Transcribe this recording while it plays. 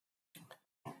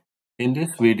In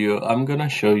this video, I'm gonna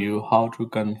show you how to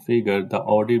configure the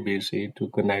ODBC to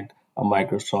connect a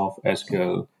Microsoft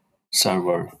SQL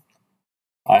server.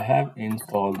 I have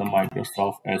installed the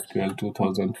Microsoft SQL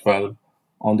 2012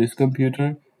 on this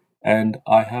computer, and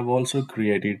I have also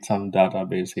created some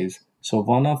databases. So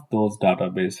one of those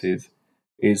databases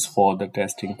is for the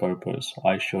testing purpose.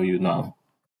 I show you now.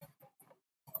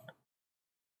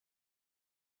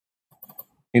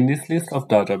 In this list of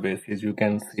databases, you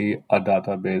can see a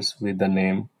database with the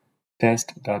name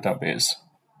test database.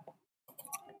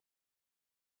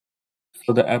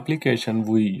 So the application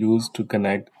we use to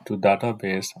connect to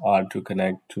database or to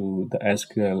connect to the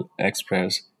SQL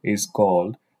Express is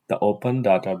called the Open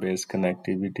Database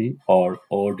Connectivity or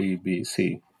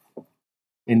ODBC.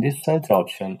 In this search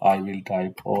option, I will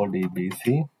type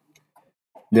ODBC.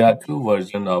 There are two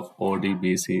versions of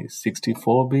ODBC,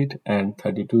 64-bit and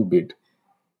 32-bit.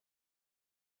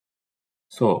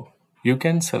 So you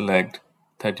can select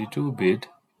 32-bit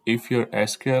if your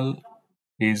SQL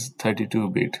is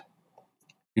 32-bit.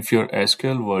 If your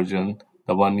SQL version,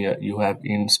 the one you have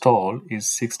installed, is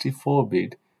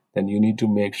 64-bit, then you need to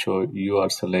make sure you are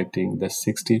selecting the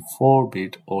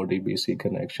 64-bit ODBC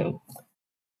connection.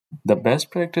 The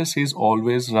best practice is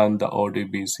always run the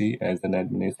ODBC as an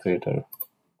administrator.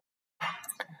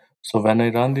 So when I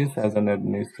run this as an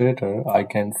administrator, I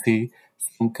can see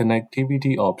some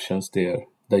connectivity options there.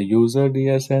 The user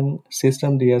DSN,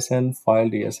 system DSN, file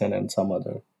DSN, and some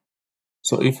other.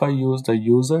 So if I use the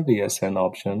user DSN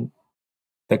option,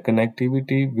 the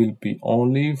connectivity will be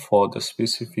only for the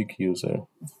specific user.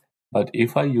 But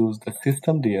if I use the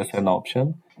system DSN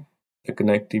option, the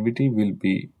connectivity will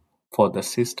be for the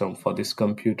system, for this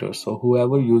computer. So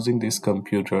whoever using this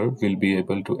computer will be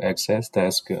able to access the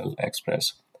SQL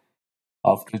Express.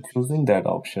 After choosing that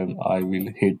option, I will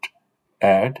hit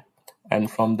add,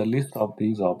 and from the list of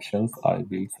these options, I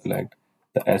will select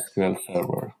the SQL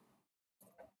server.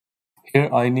 Here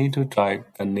I need to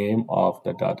type the name of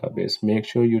the database. Make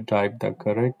sure you type the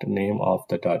correct name of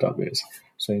the database.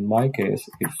 So in my case,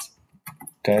 it's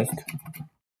test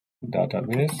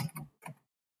database.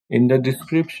 In the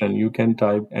description, you can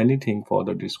type anything for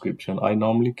the description. I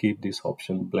normally keep this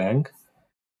option blank.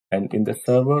 And in the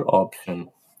server option,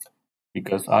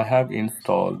 because I have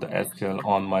installed the SQL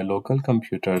on my local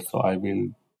computer, so I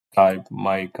will type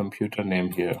my computer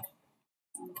name here.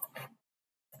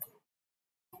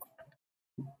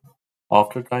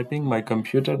 After typing my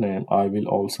computer name, I will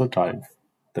also type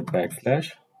the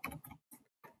backslash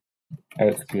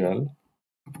SQL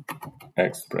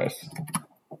Express.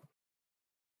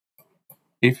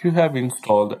 If you have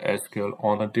installed SQL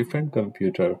on a different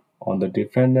computer, on the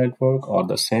different network or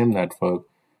the same network,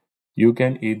 you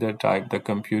can either type the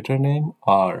computer name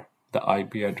or the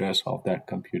IP address of that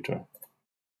computer.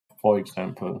 For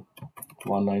example,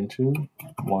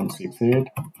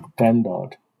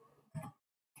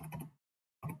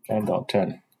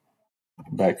 192.168.10.10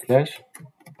 backslash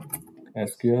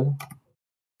SQL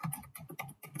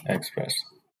Express.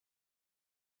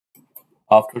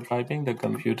 After typing the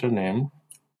computer name,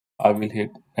 I will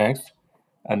hit next.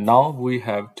 And now we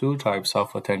have two types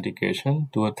of authentication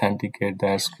to authenticate the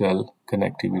SQL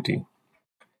connectivity.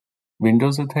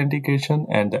 Windows authentication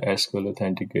and the SQL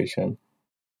authentication.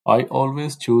 I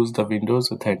always choose the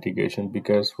Windows authentication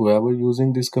because whoever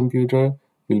using this computer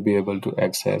will be able to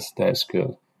access the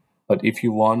SQL. But if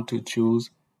you want to choose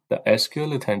the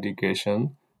SQL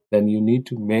authentication, then you need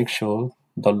to make sure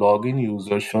the login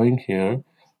user showing here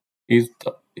is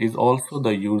also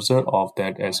the user of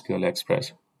that SQL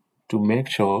Express. To make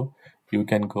sure, you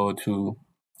can go to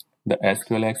the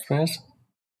SQL Express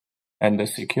and the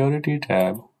Security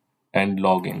tab and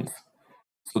Logins.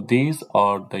 So these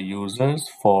are the users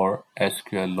for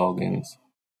SQL logins.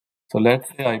 So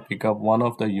let's say I pick up one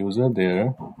of the user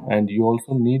there, and you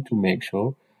also need to make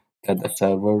sure that the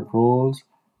server roles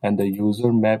and the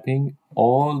user mapping,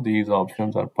 all these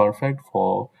options are perfect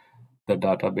for the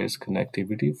database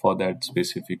connectivity for that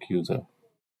specific user.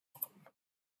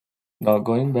 Now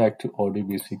going back to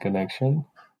ODBC connection,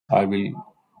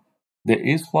 there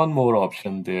is one more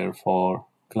option there for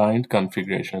client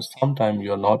configuration. Sometimes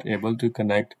you're not able to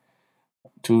connect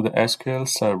to the SQL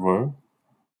server.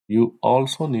 You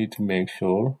also need to make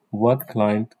sure what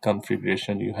client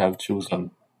configuration you have chosen,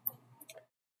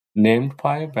 named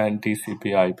pipe and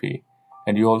TCP IP.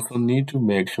 And you also need to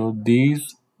make sure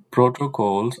these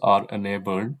protocols are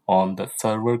enabled on the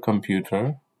server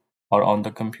computer or on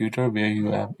the computer where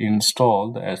you have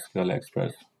installed the SQL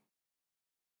Express.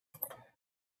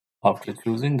 After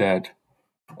choosing that,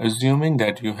 assuming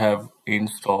that you have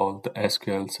installed the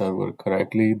SQL server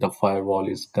correctly, the firewall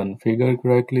is configured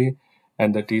correctly,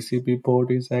 and the TCP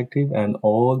port is active and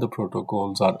all the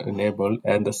protocols are enabled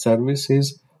and the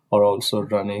services are also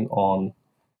running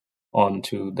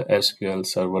onto the SQL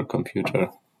server computer.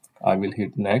 I will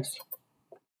hit next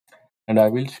and I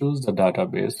will choose the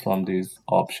database from these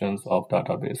options of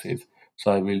databases.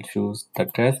 So I will choose the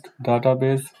test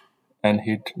database and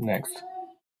hit next.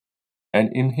 And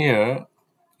in here,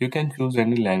 you can choose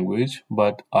any language,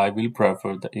 but I will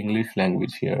prefer the English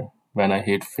language here. When I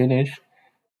hit finish,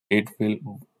 it will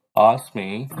ask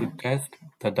me to test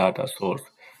the data source.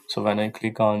 So when I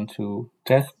click on to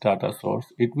test data source,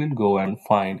 it will go and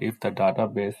find if the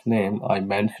database name I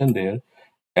mentioned there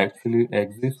actually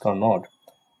exists or not.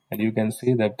 And you can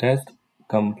see the test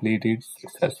completed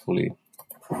successfully.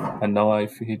 And now I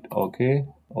hit OK,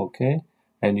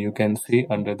 and you can see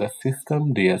under the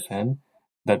system DSN,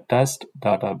 the test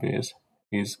database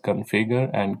is configured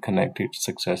and connected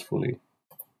successfully.